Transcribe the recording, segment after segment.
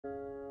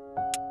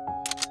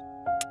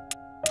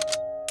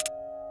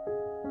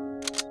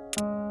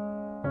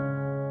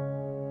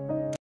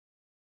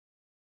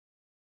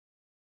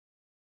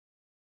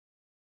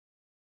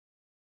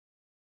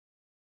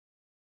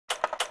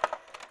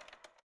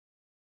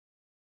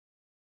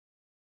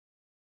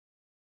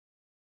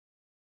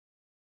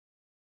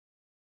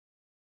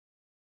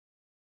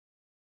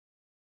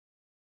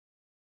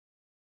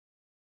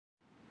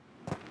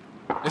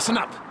Listen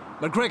up.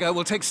 McGregor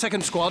will take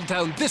second squad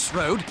down this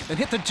road and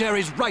hit the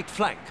Jerry's right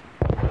flank.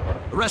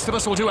 The rest of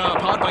us will do our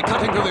part by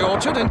cutting through the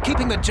orchard and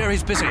keeping the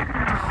Jerry's busy.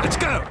 Let's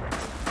go!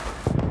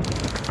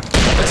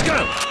 Let's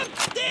go!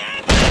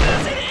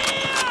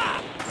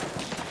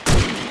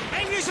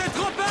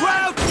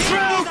 Crowd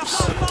troops!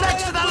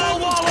 Next to the low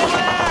wall over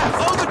there!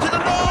 Over to the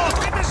north!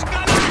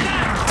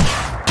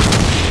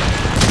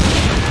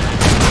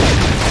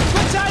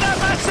 Potato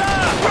massa!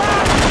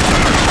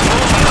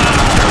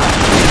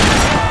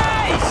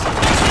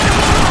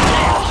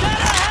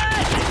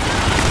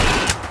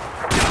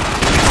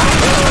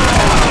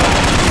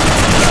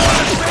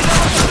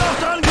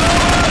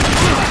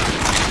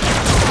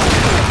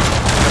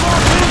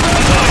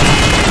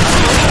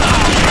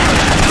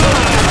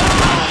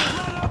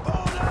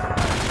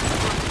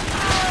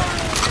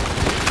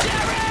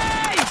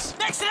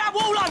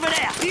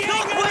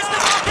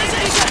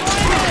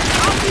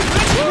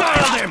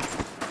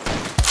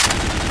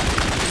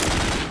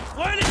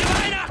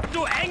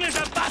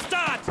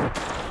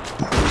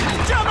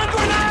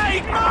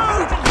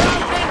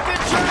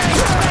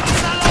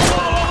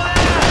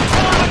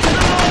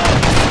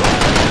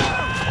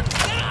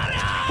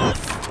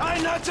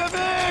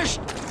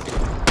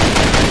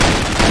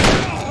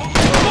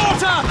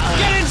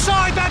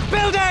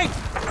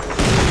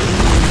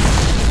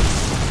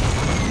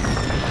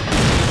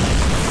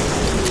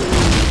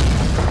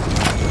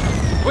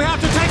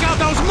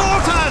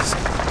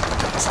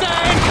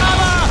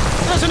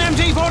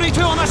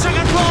 On the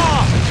second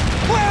floor!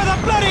 Where the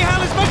bloody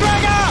hell is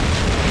McGregor?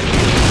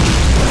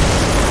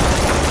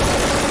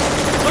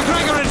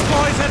 McGregor and his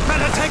boys had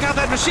better take out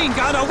that machine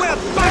gun or we're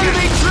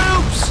Enemy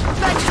troops!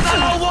 Next to the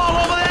low wall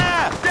over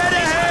there! Dead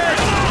ahead!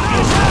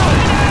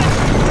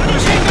 The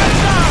machine gun's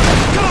down!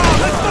 Come on,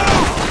 let's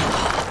move!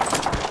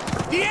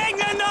 Die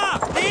Engländer!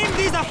 Nehmen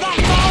dieser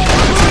Flachbau!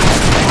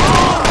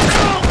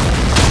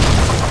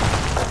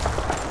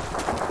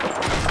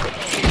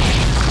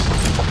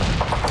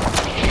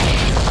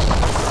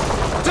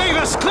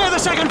 Davis, clear the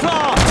second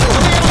floor!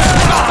 We'll be able to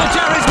stop the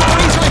Jerry's more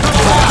easily from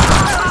above!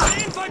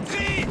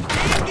 Infanterie!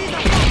 Neben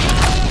dieser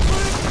Flachbau!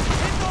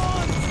 Hinter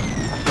uns!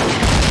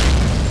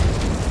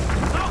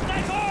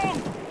 Aufdeckung!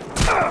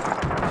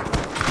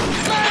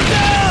 Man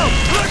down!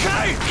 Look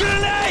out!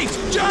 Grenade!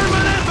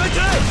 German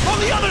infantry! On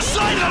the other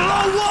side of the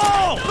low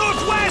wall!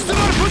 Northwest of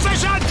our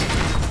position!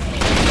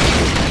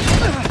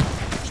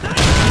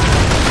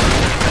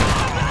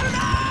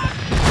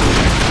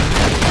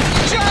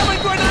 German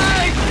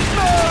grenade!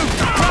 Move!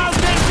 Proud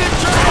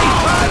infantry!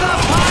 Burn up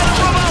pile of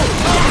rubble!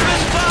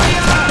 Open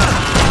fire!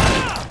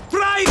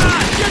 Driver!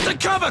 Get to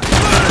cover!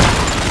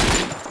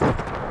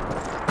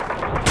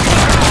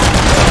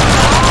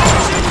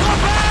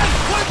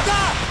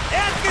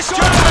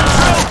 German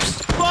troops!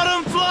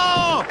 Bottom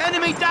floor!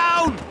 Enemy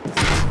down!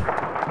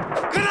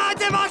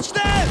 Granate, mach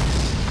schnell!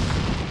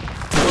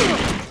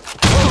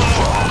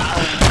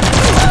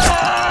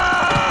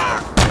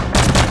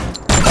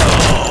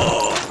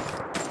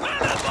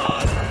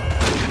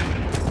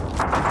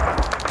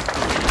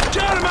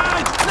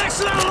 German! Next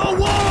to that little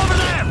wall over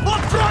there!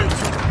 Up front!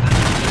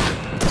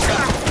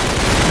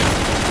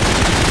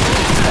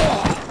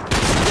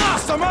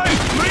 Blast them out!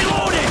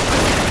 Reloading!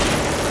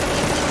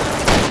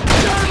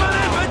 German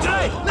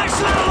infantry! Next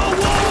to that little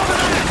wall over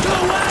there! To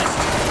the west!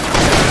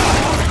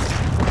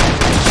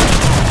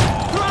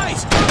 Right!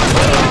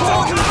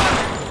 Talking about!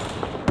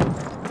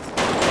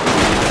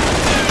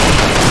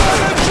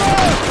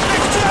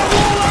 Next to that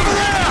wall over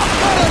there!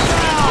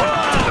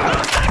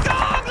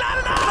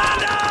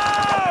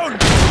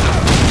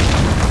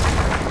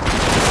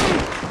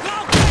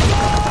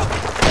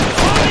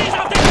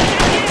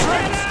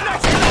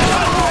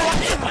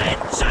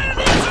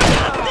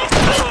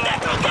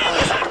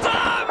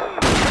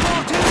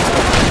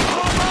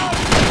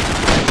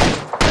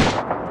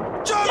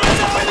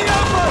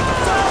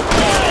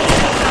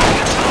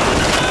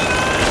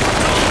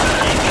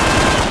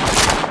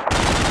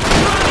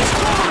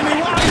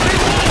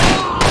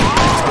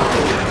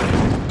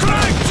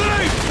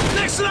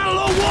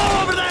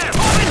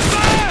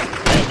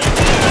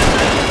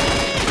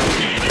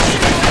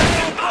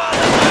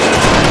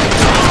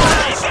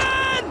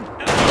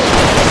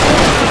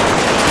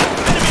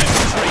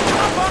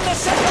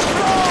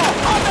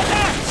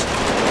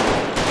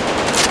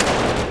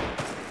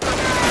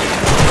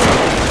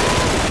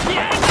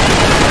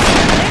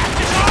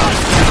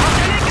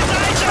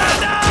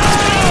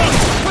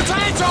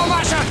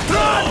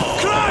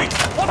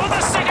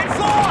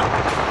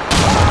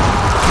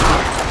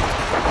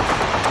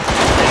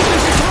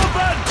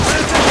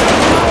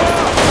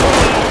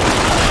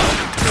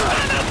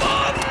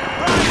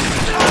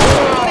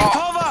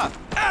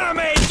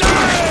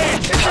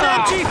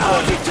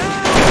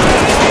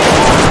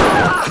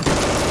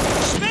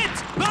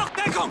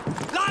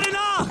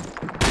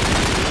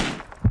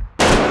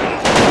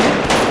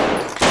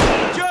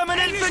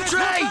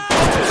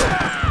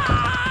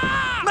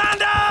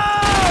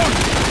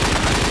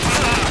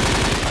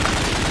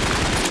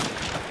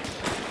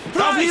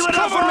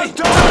 Cover me!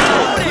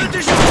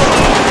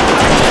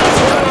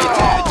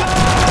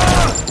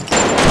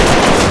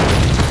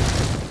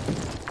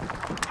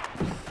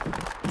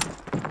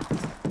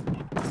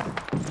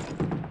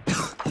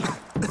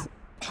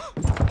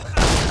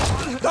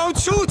 Don't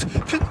shoot!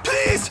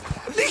 Please!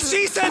 Nicht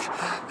schießen!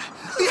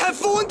 We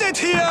have wounded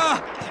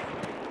here!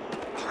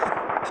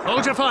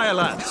 Hold your fire,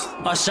 lads.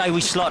 I say we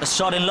slot a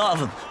sodding lot of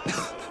them.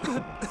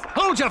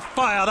 Hold your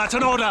fire, that's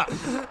an order!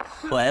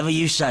 Whatever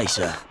you say,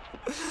 sir.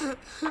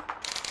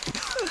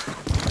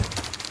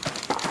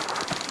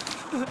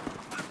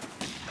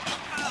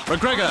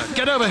 McGregor,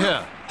 get over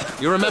here.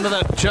 You remember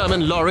that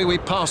German lorry we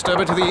passed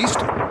over to the east?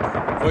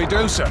 We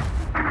do, sir.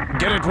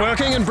 Get it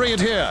working and bring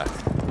it here.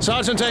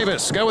 Sergeant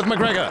Davis, go with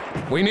McGregor.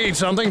 We need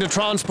something to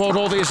transport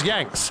all these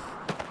Yanks.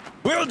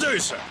 Will do,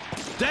 sir.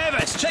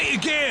 Davis, check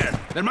your gear.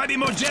 There might be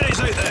more Jerrys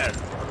out there.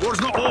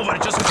 War's not over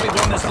just as we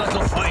won this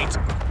little fight.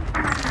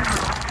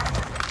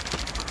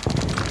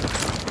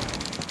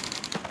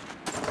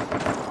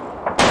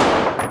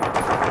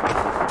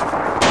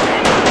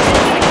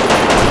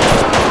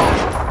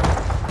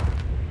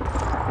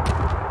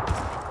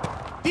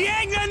 Die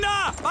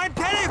Engländer! Ein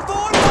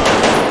Telefon!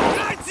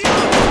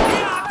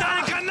 Ihr habt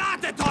eine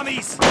Granate,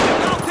 Tommies!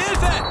 Ihr braucht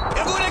Hilfe!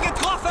 Er wurde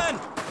getroffen!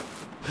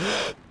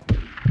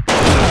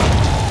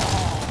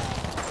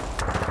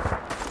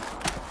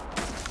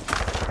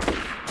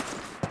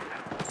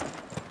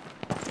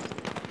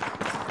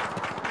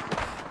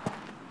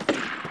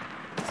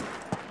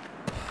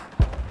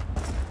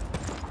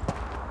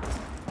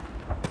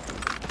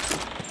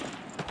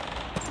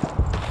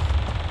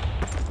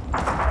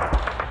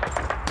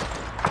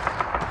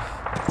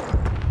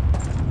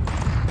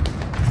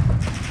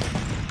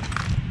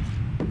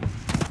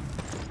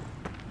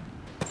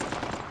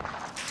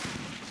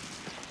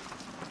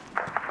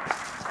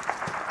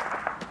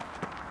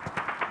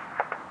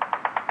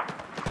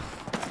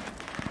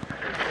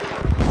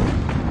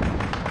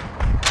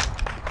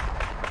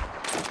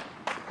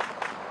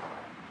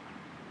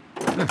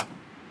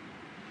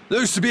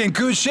 Looks to be in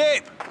good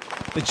shape.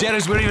 The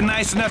Jerrys were even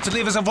nice enough to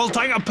leave us a full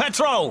tank of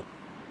petrol.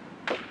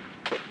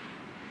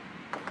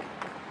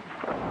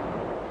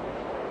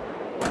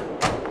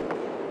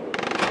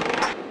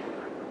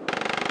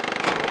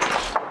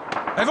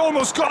 I've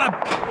almost got a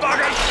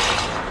bugger.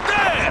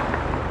 There!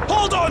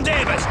 Hold on,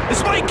 Davis.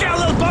 This might get a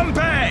little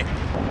bumpy.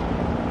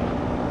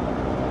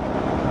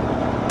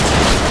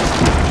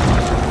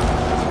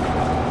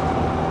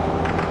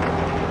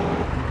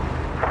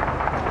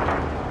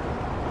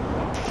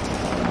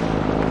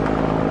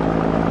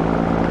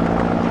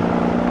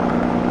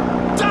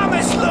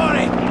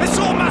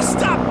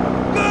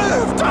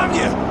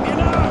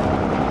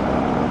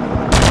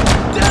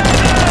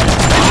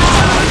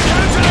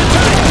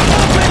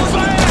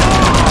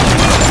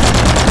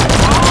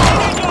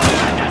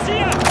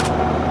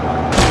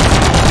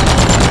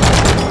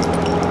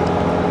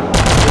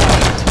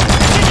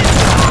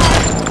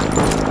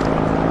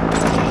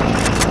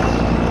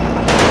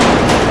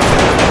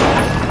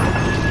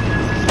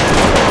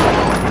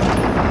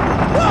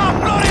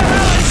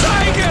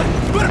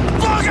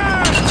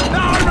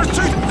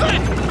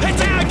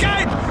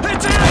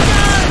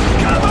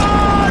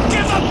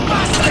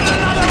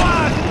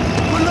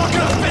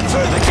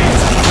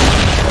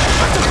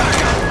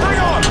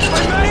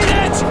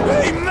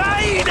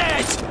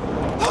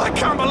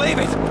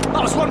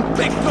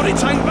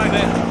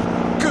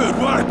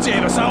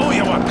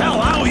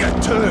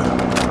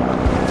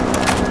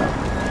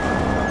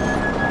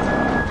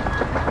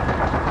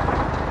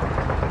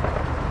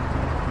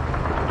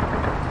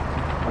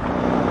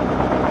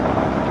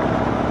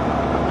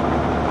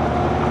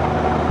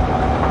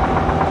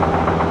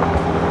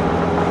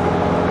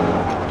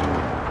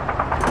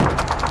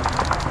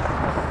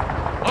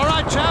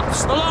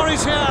 The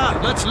lorry's here!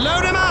 Let's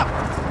load him up!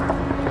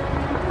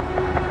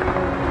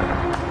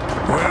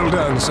 Well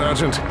done,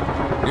 Sergeant.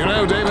 You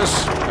know,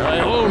 Davis, I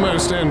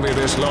almost envy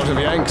this lot of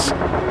Yanks.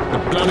 The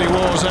bloody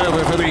war's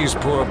over for these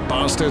poor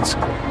bastards.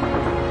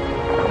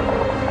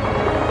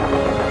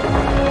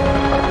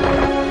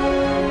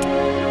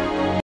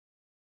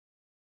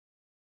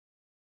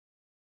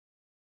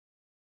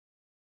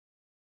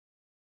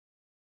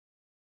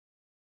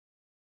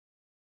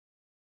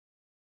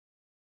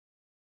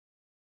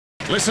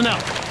 Listen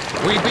up.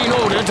 We've been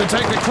ordered to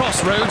take the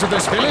crossroads of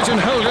this village and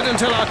hold it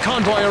until our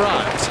convoy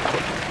arrives.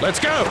 Let's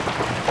go!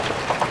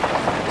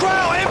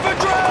 Ground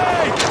infantry!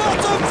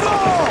 Bottom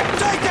floor!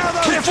 Take out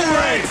those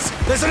Jerrys!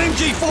 There's an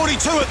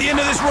MG-42 at the end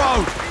of this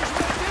road!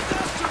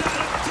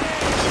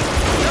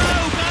 Go,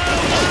 go, go!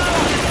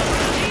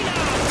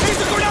 Here's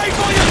a grenade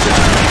for you,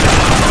 Jerry!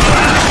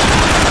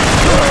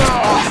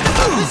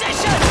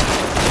 Position!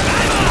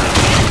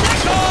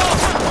 Take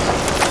off!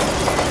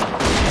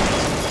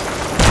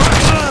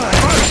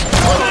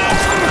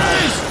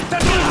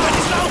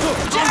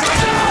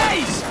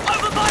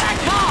 Over by that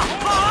car!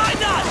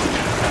 Behind us!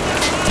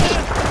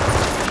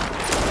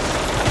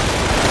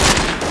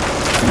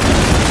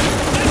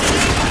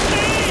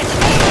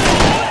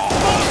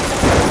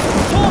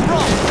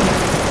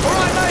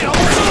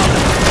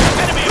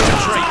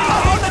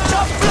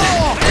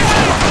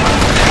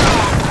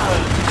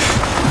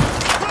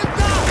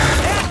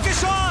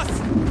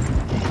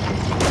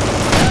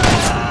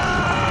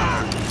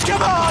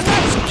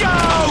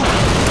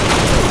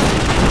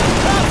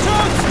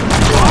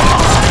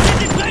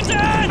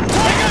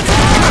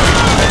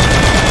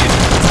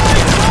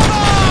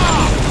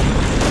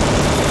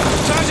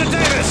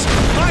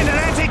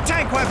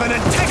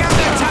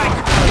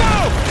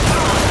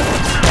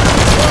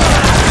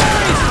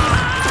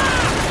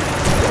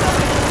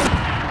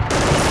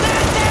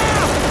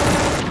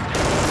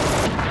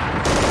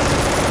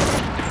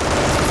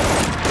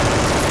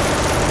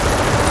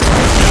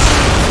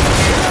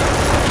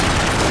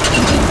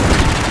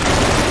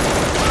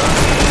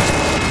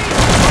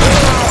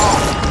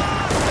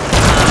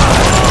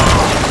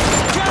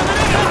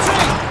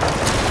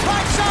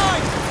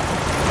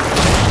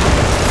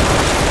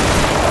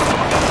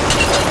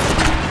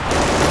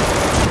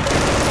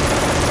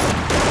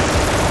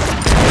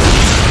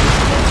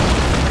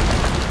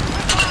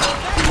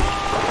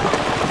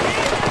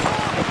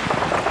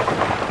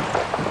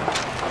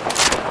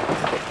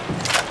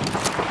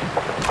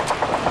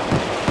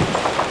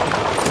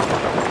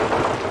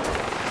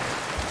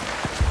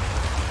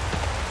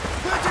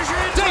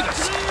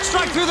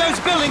 strike through those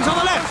buildings on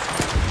the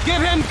left!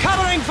 Give him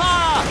covering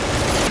fire!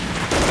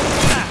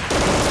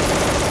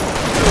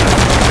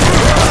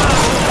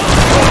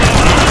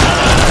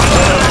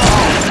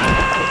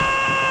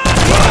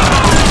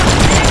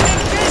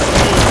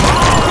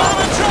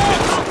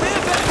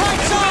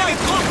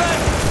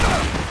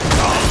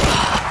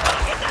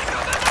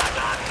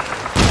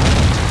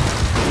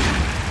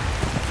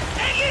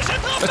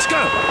 Let's go!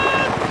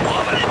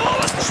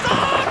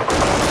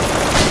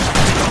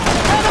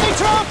 Enemy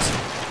troops!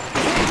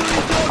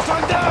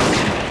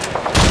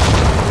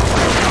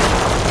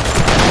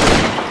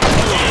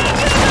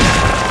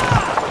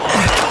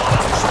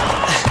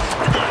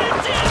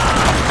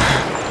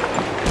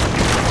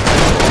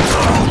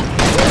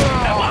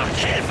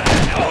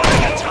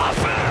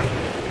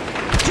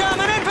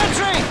 German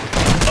infantry!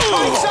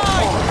 Right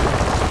side!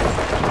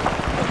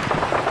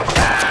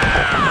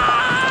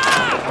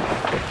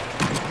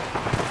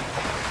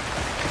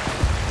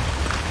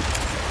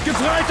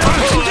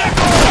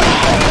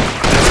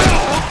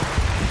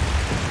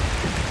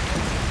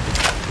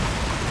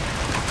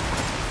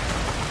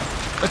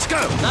 Let's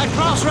go! That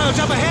crossroads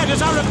up ahead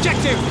is our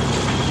objective!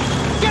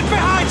 Get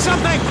behind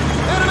something!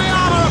 Enemy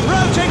armor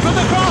approaching from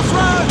the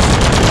crossroads!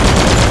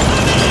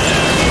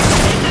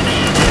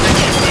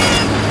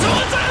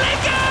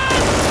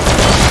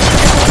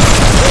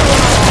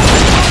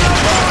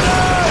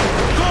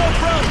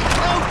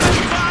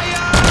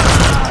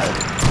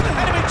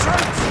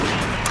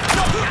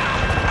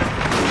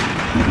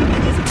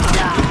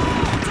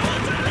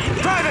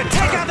 Private,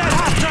 take out that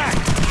half-track!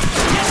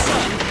 Yes,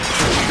 sir!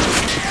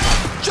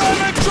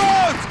 German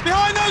troops!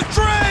 Behind those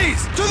trees!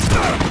 To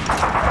the...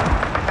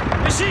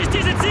 Beschießt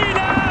diese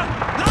Ziele!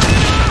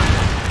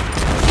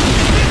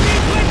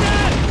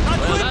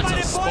 Well, that's a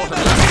spot of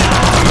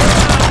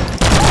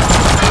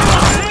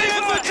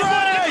infantry!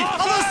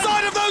 On the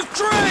side of those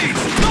trees!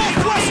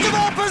 Northwest of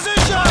our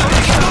position!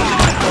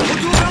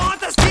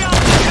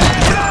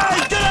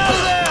 Hey, get out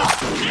of there!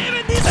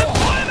 Nehmen diese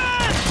Bäume!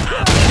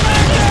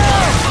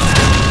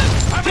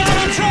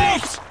 German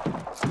troops!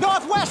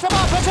 Northwest of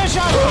our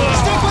position!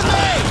 Stick with me!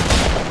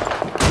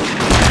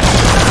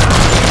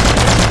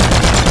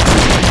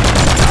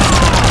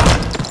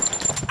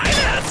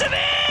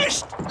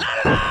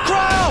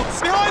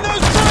 Crowds! Behind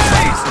those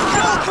trees!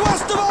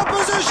 Northwest of our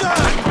position!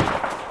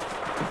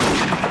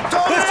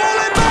 We're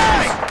falling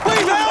back!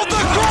 We've held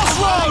the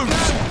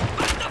crossroads!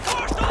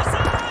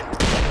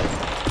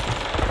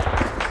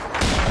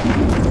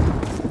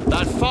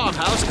 That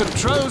farmhouse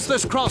controls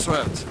this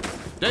crossroads.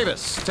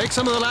 Davis, take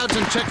some of the lads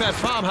and check that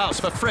farmhouse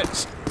for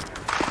Fritz.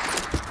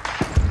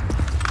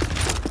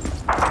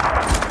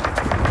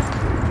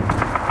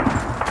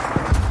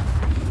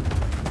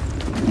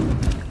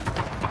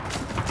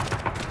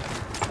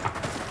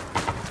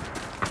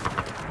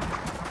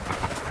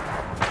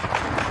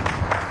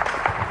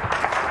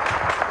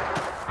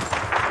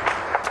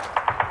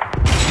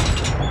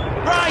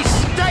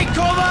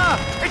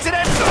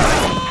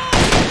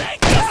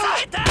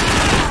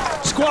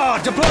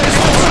 Squad, deploy as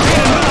full speed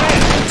and move in!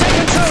 Take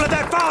control of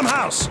that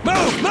farmhouse!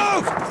 Move!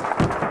 Move!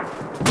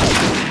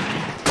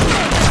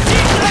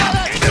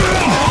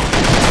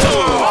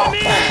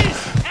 Amis!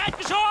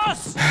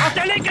 Erdgeschoss! Auf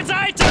der linken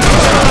Seite!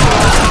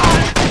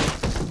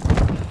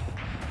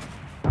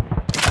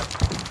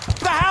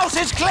 The house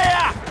is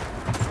clear!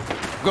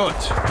 Good.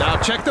 Now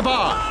check the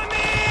barn.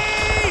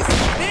 Amis!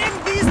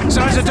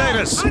 Sergeant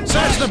Davis,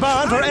 search the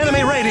barn for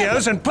enemy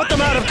radios and put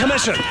them out of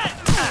commission!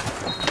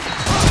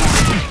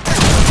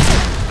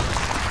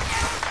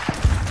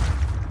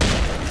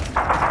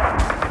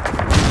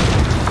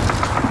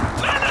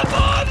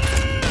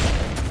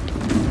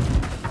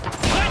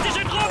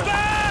 Britische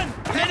Truppen!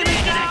 Hinter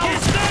der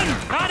Kisten!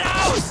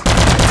 Geradeaus!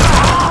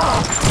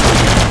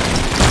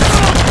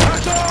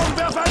 Achtung!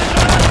 Werf eine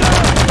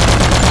Granate!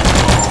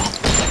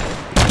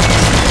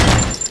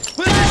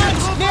 Britische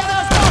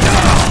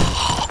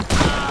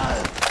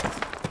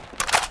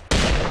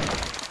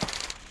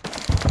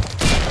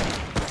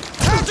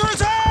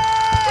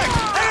counterattack!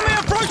 Enemy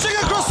approaching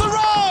across the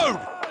road!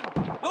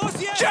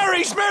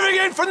 Jerry's moving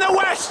in from the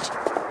west!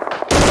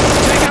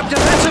 Take up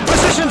defensive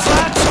positions,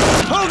 lads!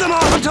 Hold them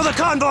off until the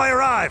convoy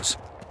arrives!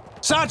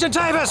 Sergeant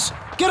Davis,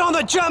 get on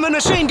the German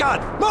machine gun!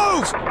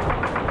 Move!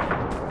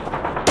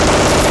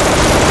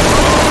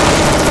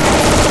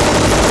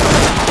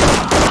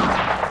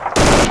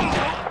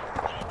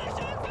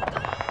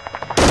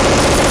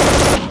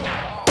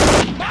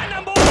 Mann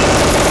an Bord!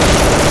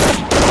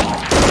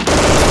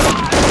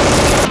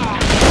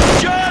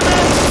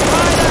 Germans!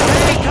 By the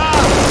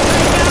handcuff!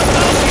 Take out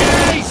those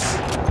gates!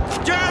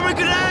 German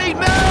grenade,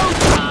 move!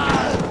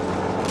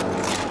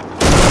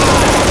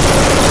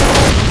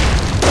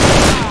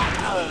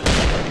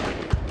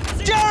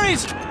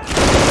 Jerry's!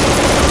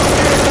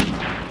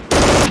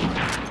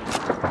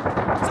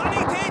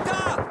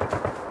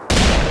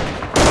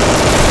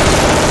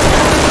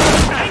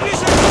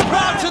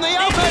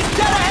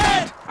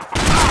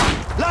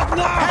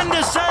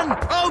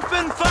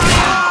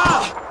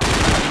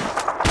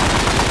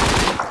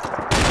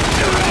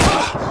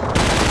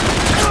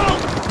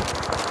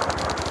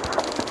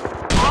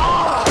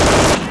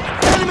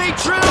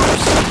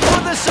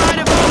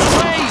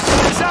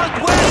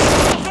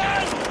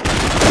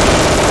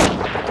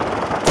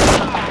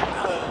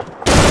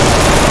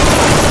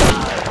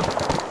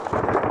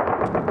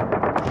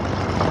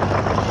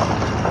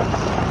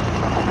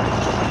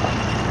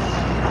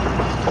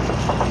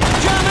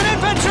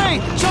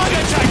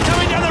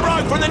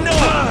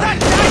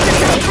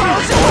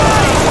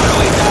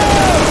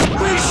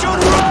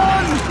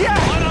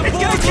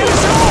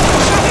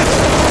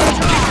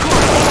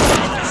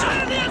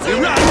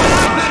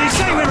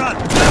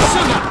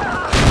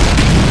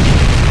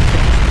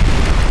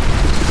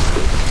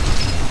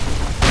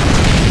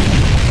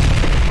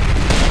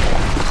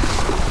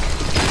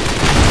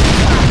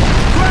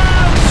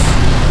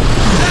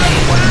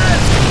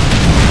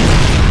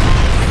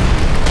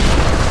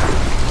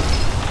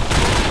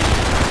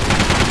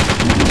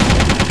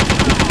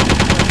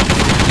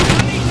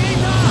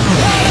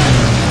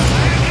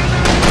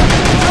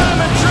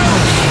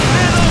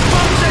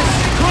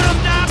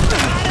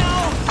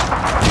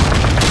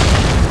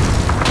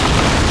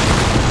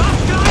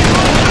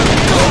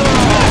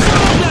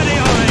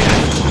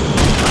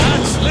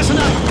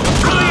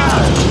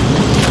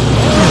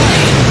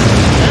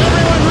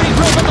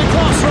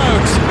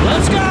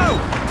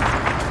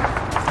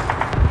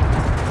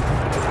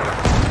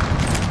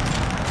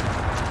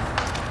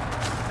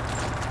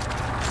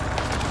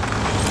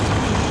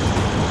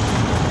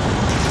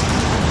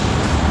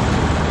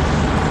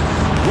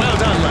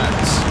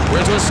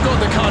 escort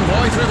the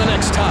convoy through the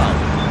next town.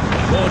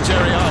 More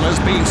Jerry armor's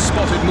being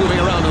spotted moving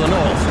around to the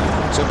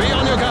north, so be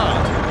on your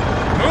guard.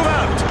 Move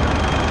out!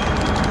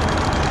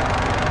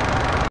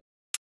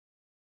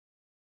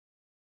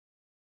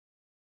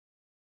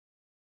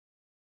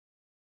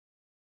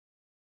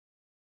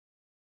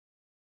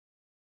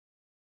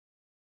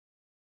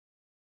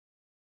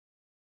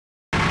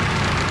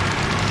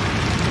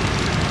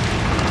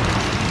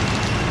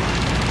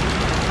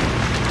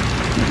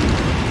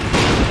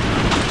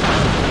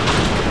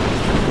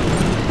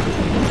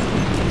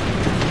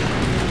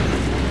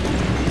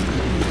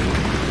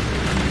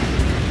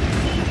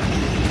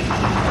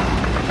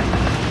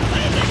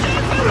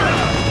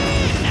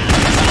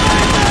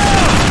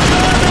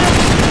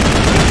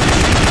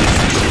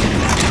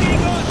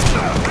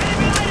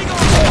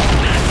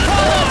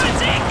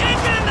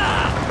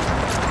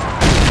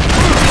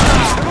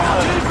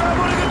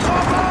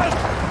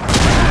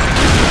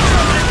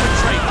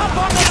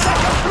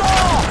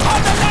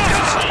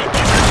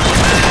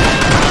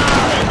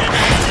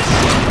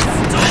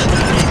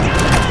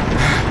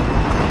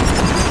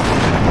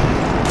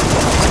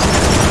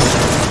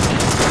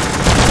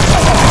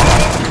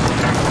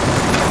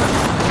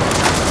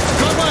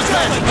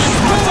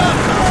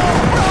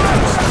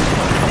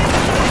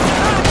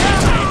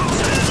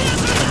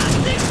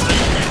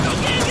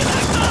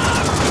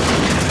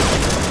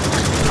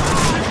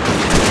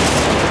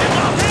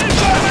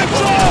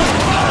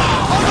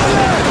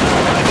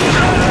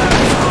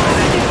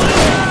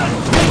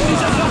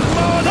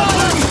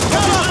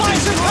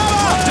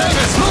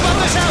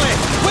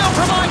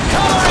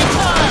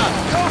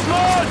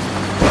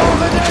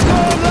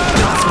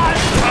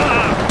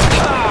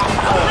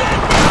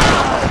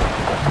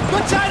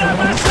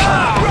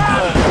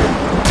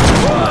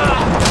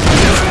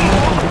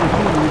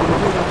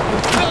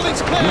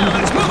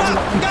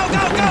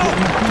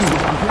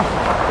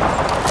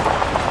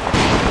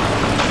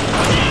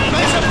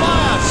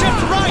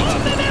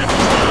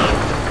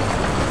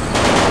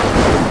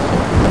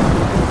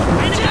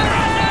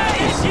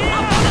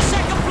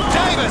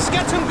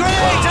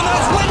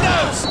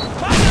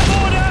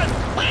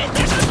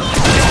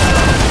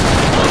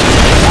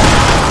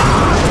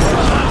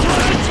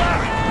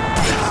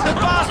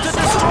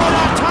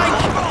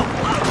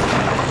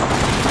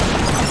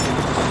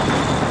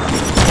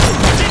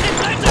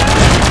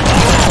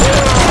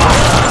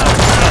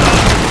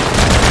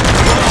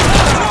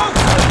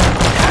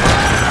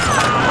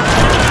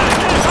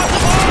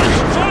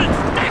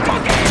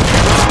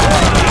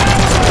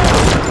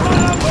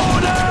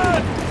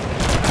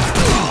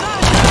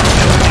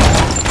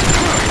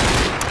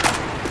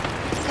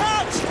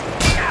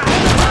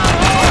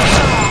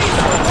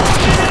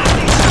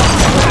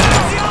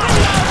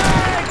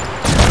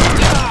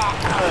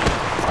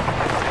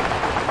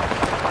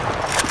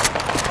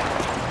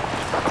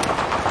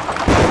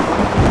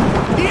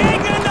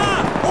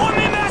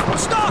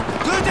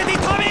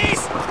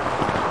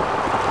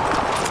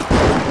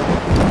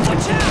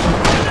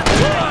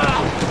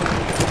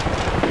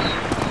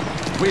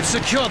 We've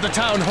secured the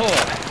town hall.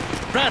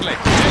 Bradley,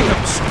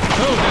 Jacobs,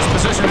 hold this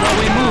position while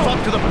we move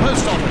up to the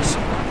post office.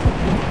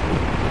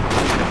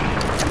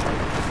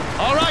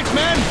 All right,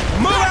 men,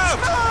 move out!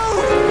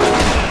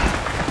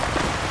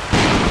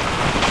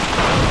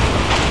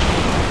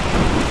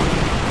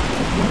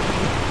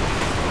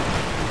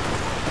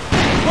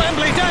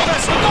 Wembley,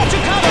 Davis, I've got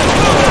you covered!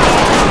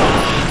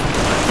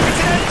 It's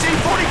an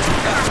MG-42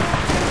 gun!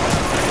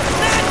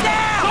 Man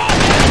down!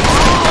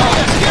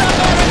 Davis, get up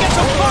there and get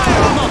some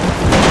fire on them!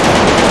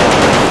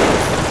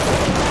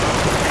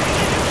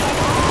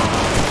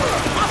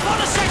 Up on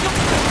the second!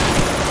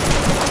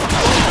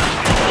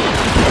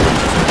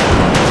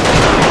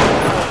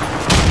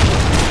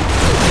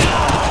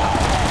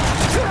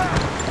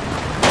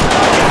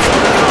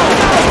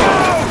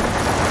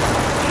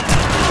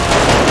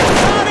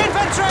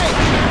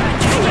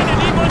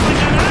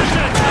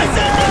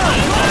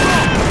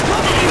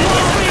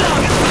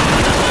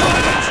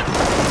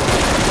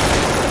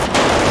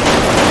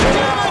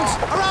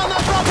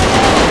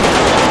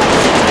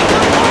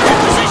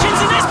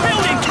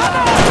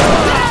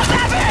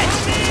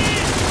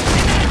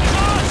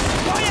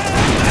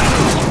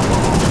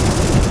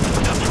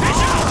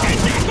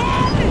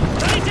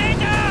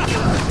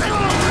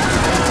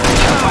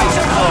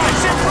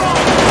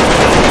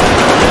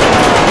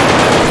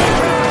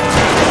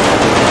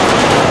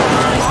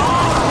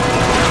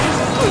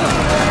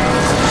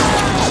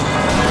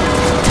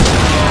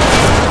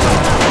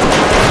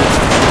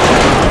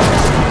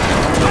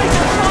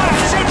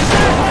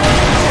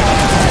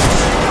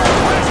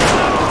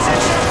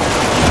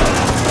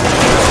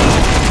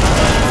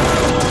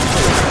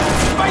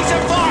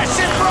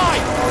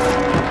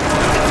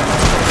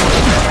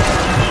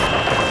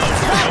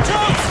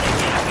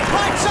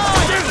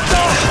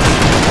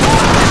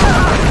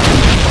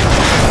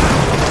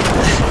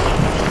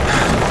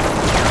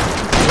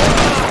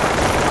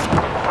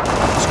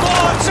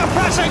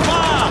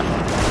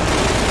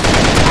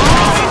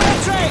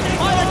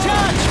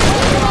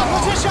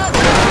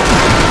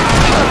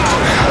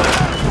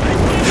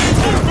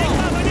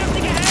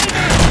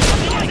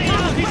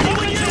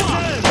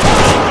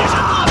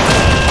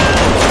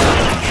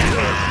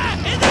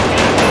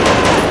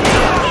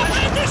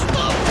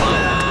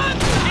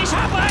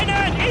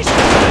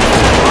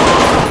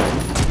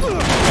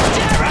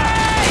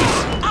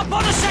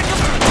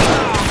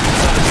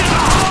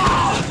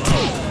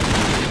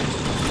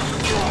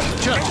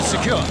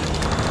 secure.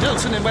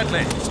 Nelson and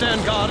Wetley,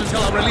 stand guard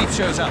until our relief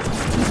shows up.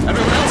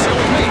 Everyone else, you're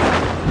with me.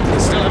 We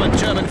still have a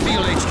German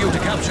field HQ to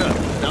capture.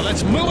 Now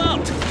let's move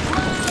out!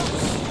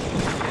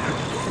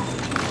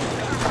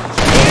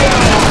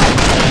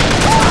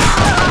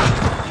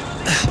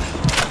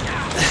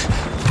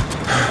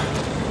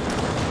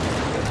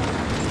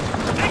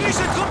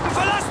 Englische Truppen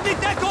verlassen die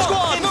Deckung!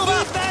 Squad, move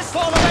out!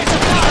 Form a base of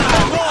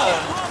fire!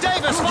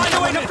 Davis, find a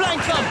way to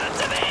flank them!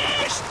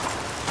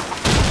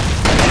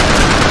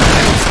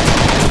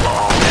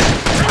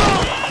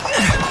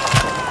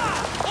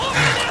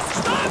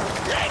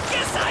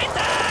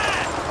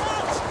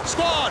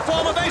 Squad,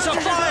 form a base of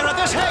fire at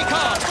this hay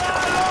cart!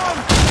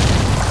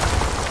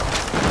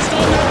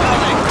 Stop that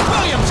building!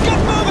 Williams, get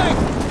moving!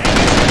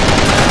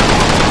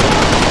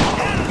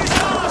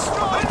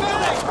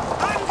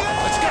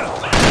 Let's go!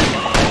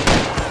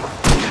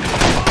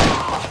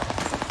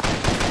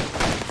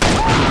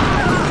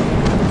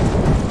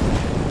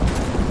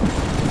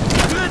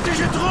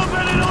 Britische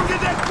Truppen in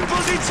ungedeckten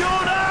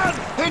Positionen!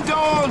 Hinter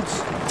uns!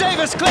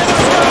 Davis, clear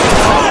those roads!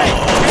 Hurry!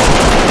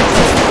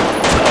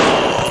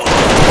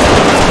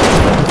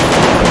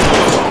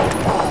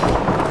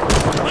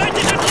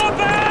 Britische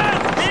Truppen!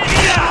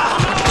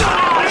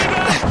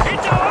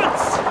 Hinter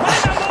uns!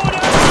 Weiter,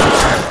 Bruder!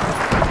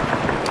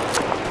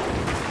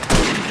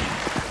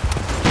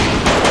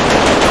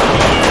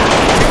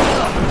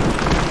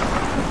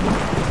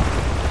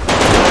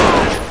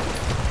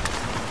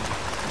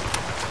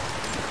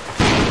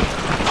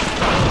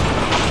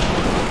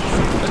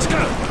 Let's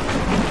go!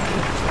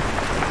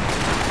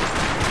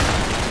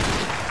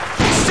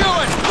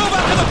 Stewart, move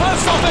up to the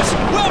post office!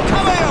 We'll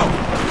cover you!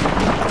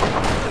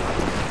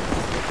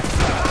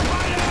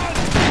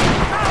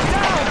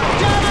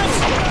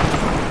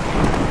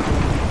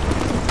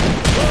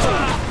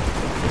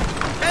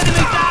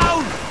 Enemy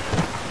down!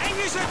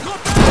 Englische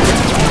Truppen!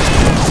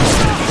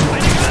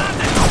 Eine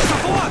Granate!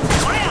 Sofort!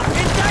 Feuer!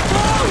 In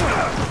Deckung!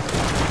 Englische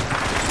Truppen!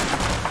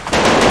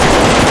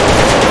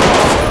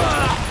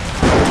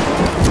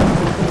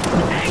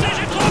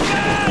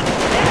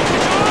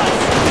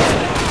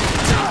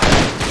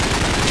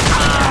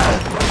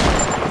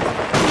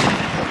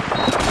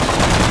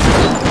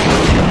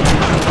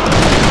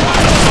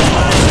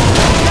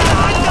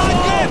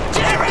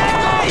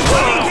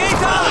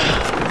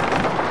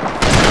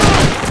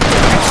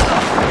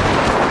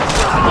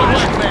 Good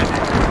work, men.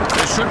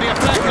 There should be a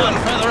flak gun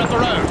further up the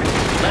road.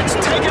 Let's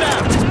take it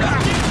out!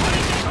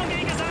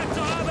 Gesagt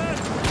zu haben!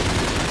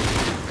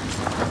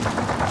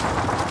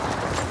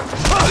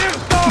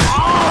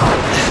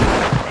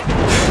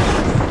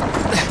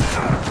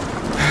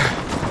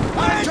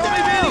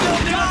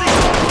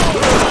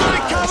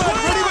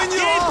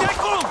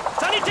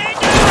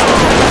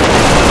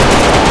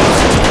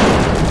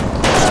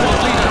 Squad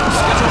leaders,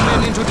 get your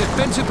men into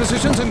defensive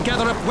positions and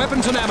gather up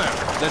weapons and ammo.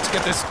 Let's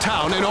get this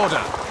town in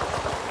order.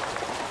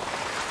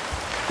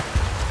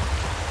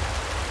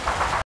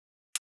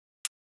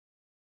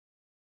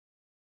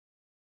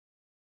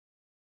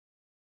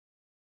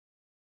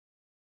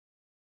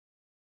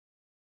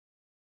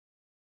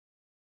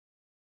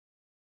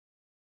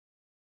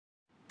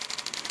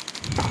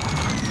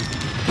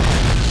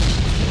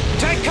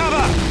 Take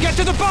cover! Get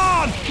to the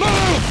barn!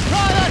 Move!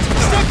 Private,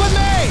 stick with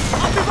me!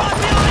 I'll be right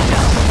behind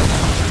you!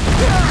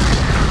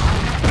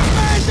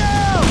 Man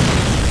down!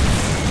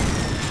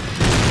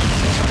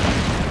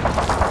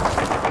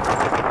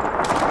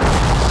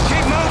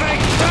 Keep moving!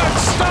 Don't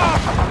stop!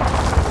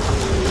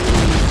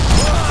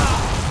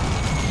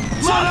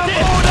 Mann am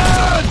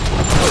Boden!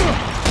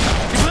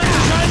 Die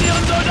Briten scheinen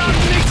ihren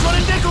Soldaten nichts von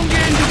Entdeckung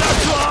gehen gesagt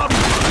zu haben!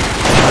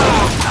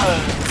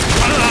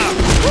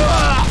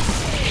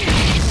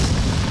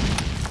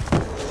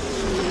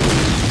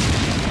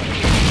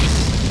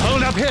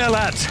 Hold up here,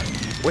 lads.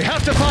 We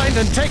have to find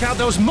and take out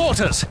those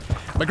mortars.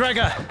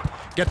 McGregor,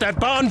 get that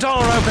barn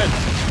door open.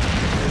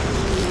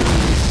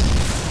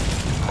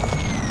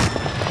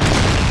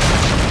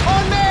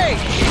 On me!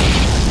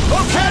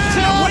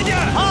 Captain!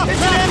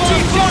 It's an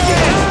empty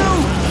bucket!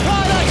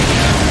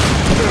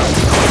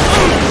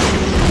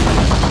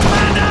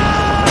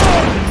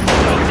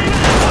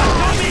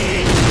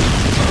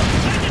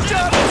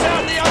 Germans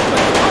out in the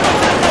open!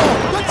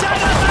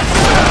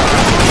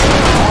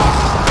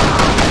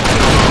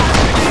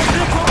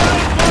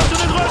 Brauchst du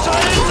eine größere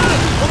Insel,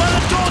 um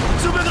alle Toten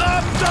zu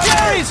begraben?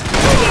 Jerry's!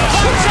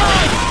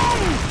 Outside!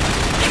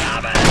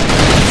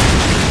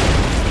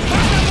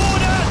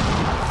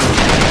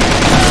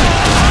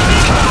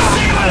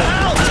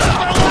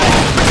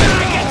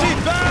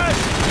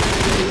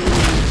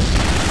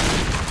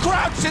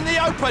 Crowds in the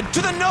open!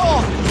 To the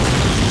north!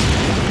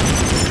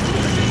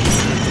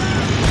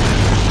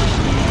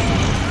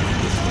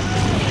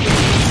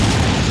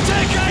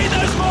 Take aim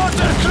those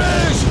mortar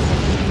crews!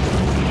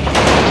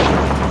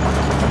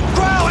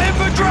 Growl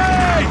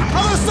infantry!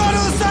 On the side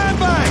of the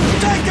sandbag!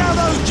 Take out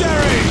those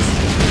Jerrys!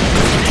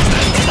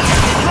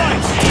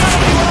 Right!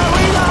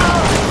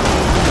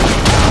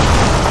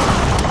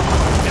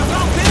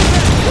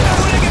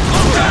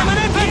 German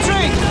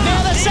infantry!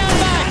 Near the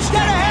sandbags!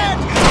 Get ahead!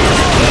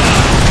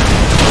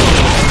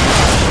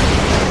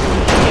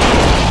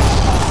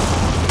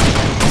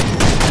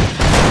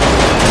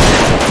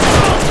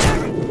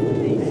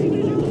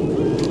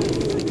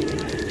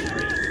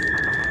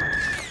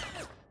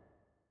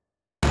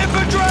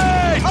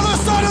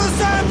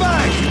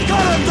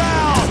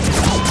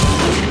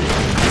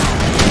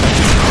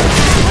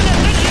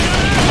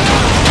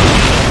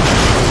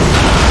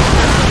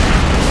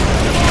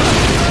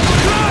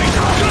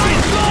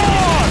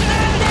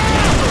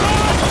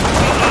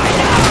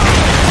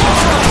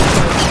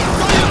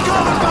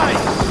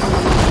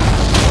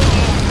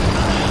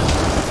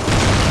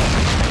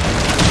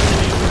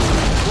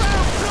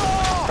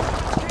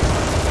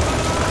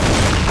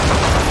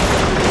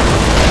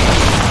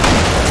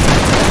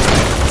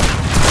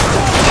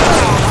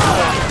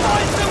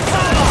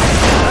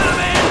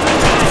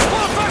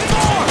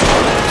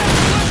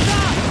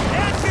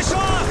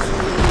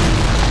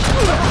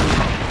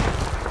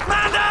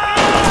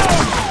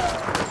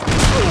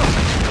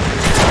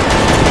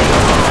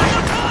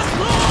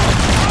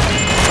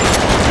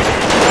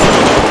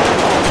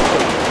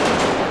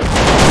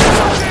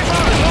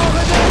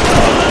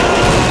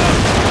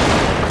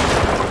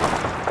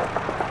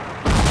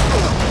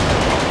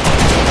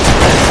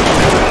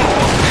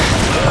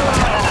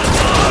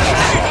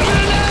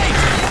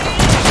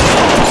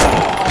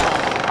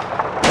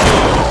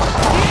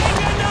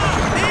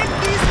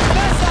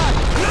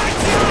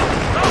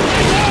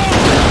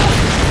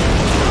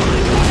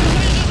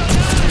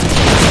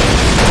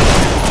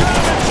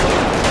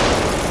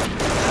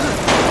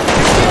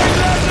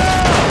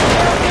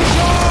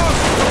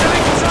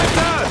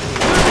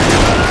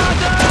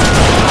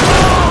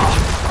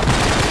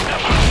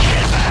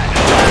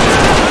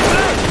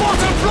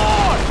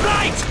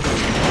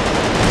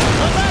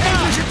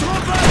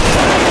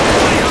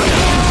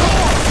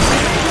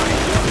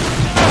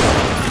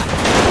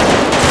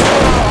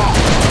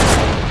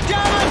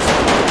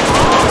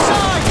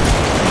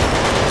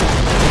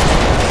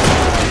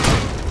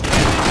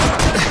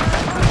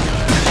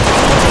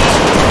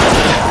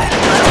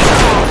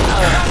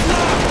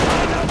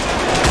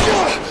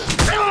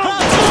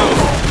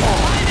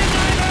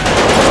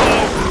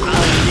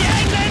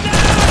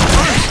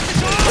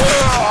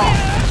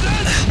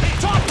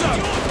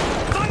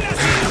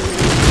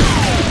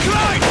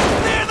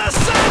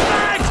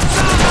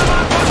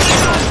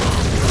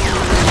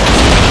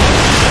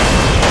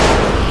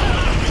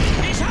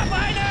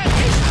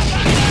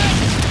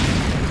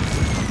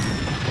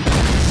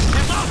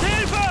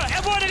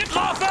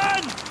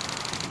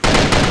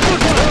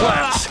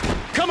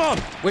 Come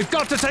on! We've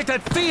got to take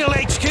that field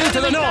HQ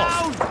to the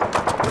north!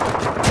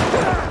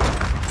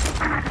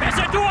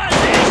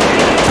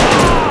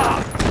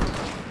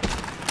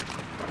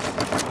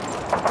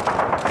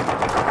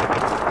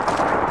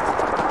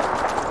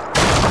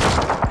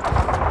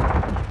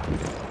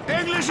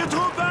 Englische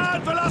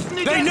Truppen verlassen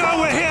die They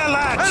know we're here,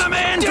 lads! Enemy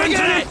infantry!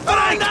 Get it!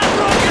 Find that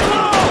broken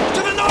wall!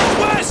 To the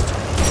northwest!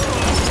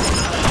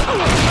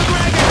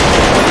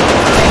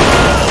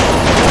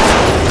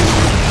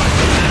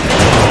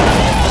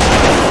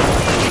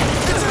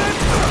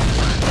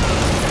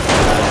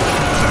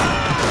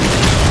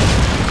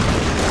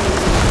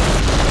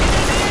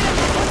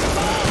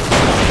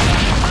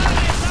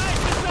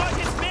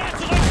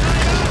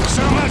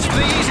 So much for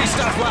the easy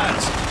stuff,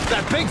 lads!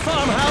 That big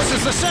farmhouse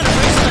is the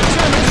centerpiece of the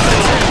German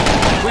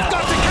defensive! We've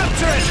got to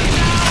capture it!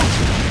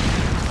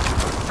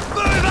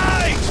 Move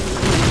out!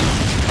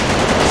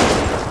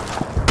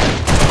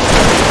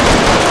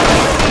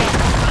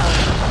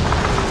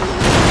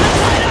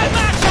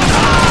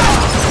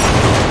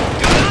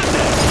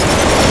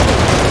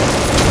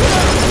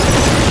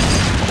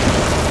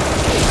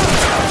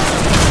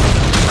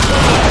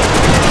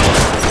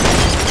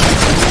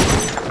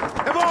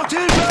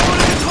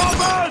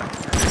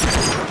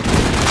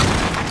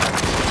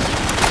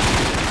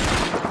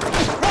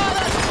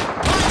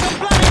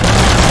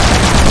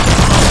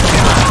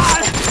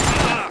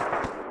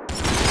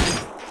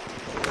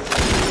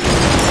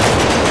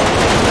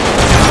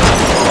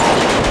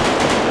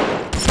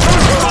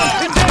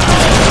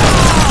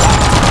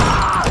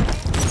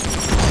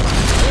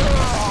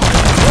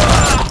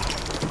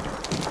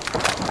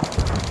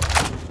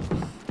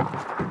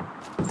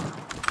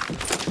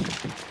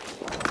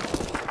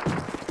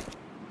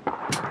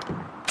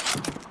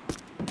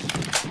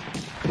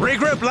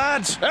 Regroup,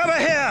 lads! Over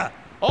here!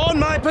 On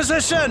my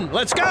position!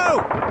 Let's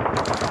go!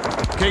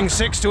 King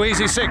 6 to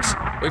Easy 6.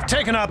 We've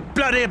taken our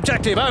bloody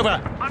objective. Over.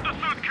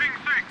 Understood, King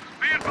 6.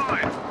 Be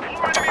advised. 4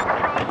 enemy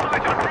patrols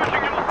sighted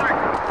approaching your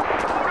sector.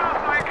 Hold our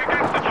flank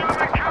against the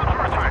German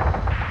counterattack.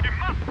 You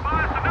must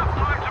buy us enough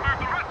time to move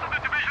the rest of the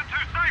division to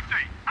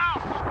safety.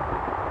 Out!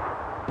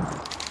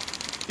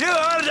 You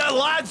heard it,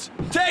 lads!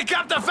 Take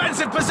up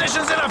defensive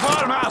positions in a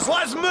farmhouse!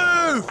 Let's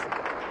move!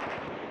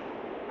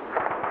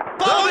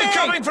 They'll be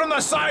coming from the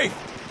south!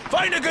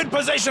 Find a good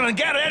position and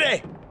get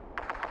ready!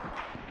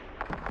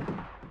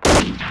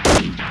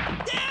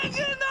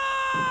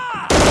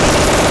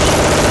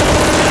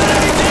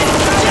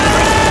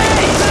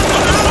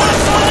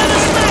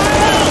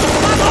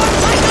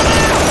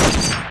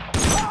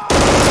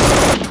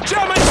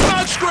 German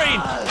smoke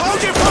screen!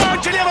 Hold your fire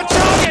until you have a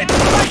target!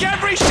 Make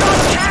every shot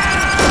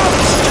count!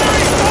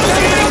 Jerry's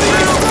closing in on the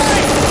east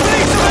flank! We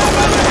need to help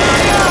over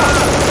here!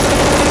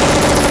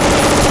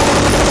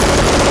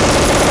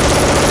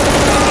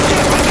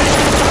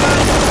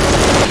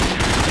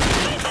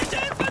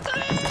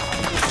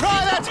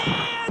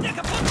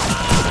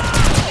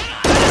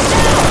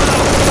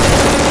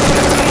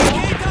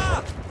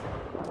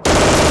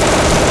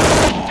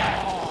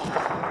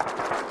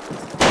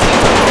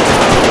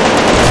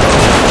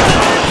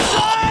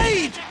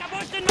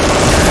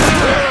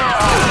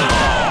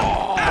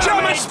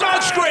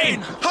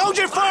 Hold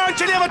your fire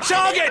until you have a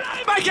target!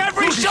 Make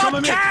every shot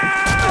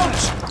count!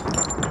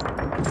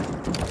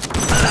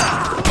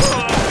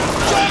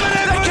 German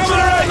infantry! They're coming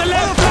around the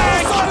left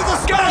flank!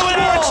 Go in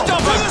there and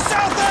stop them! To the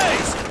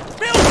southeast!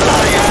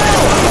 Bloody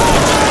hell!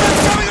 More Germans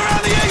coming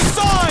around the east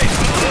side!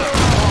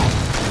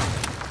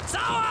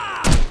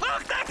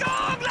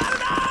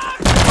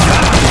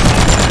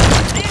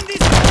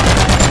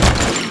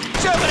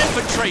 German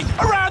infantry!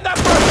 Around that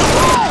broken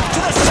wall! To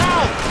the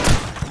south!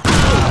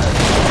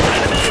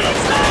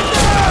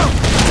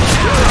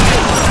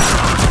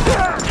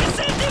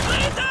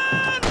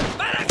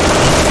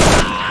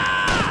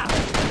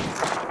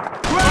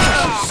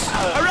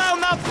 Around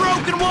that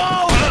broken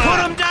wall! Put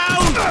him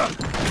down!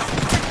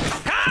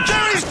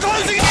 Jerry's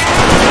closing in!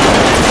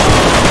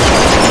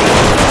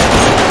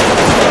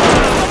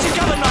 What's he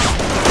coming, mate?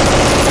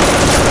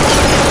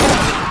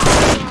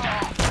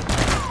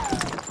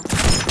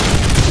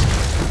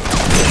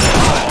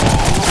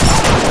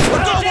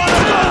 We've got one!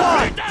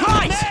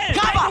 Right!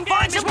 Cover!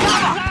 Find some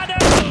cover!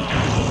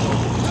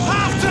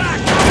 Half track!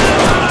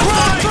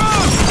 Right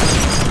through!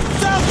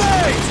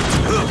 Southeast!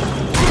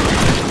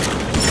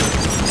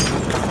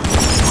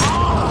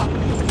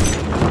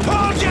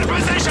 Hold your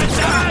position,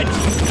 Dad!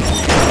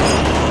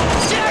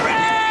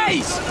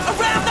 Jerry's!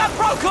 Around that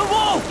broken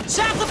wall!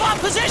 South of our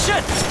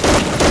position!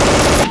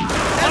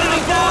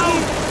 Enemy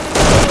down!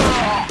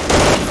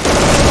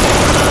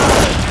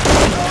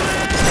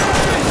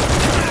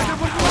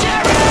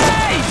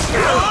 Jerry's!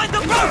 Behind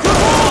the broken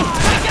wall!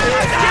 Take out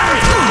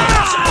Jerry's!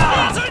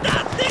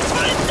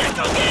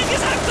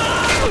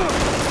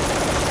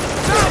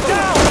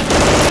 Down!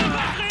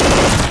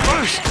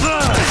 First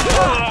blood!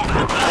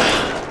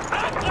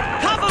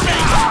 Cover me!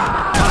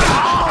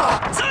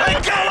 Hey,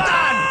 go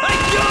on! Hey,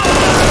 go!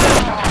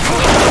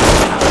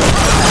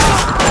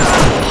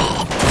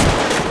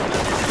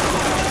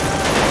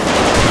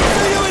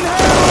 See you in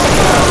hell!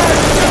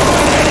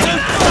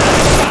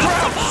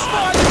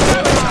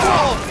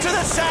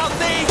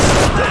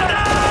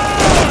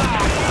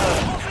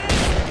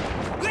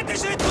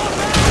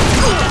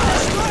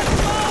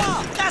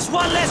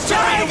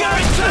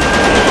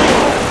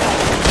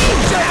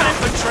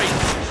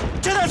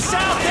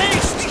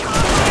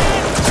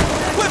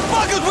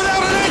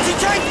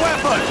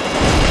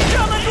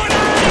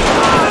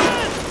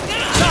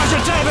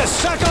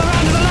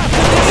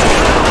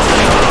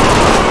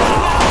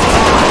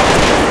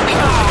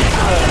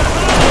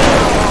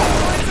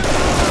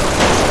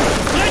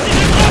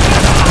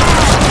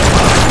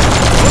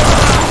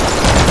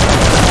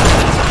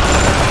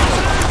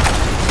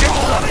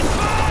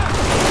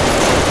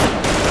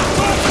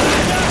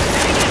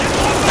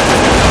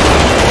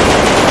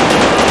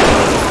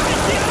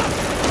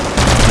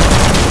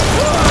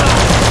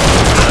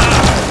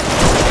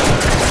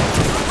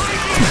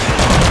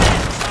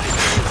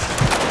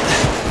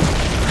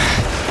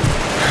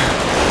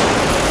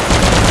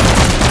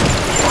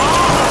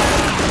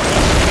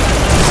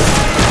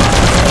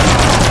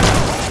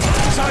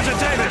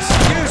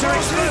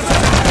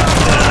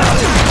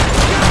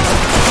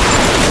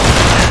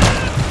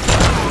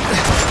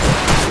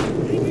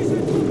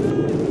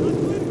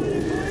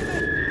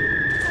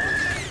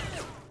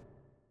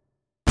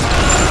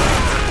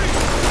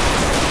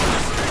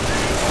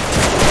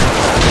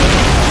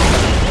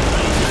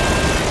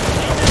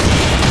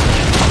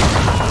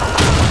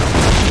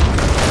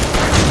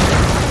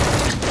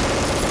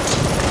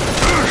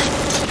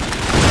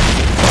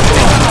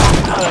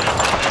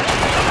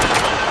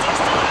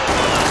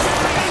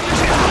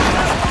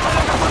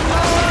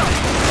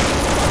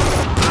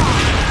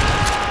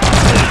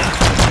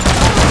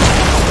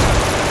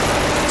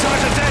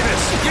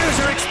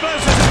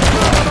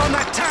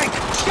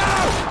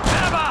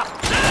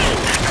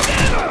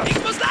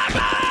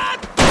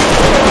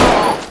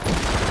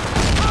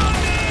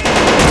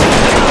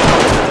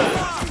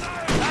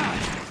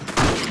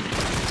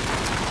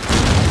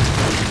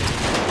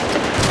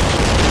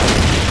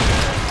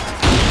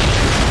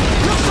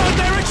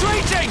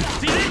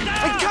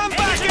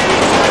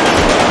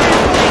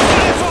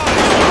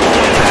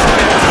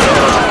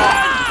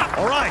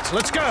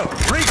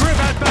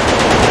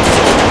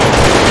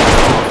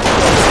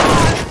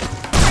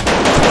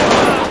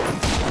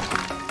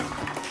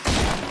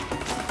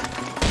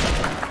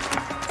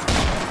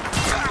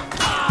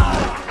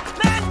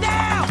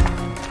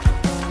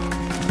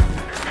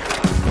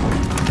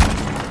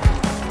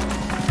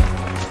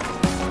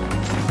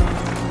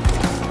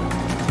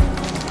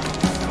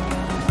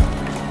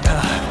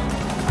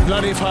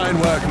 Bloody fine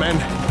work, men.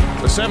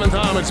 The 7th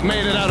Armored's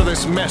made it out of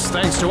this mess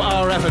thanks to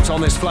our efforts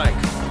on this flank.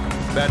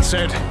 That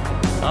said,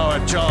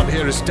 our job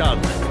here is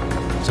done.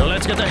 So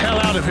let's get the hell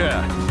out of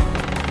here.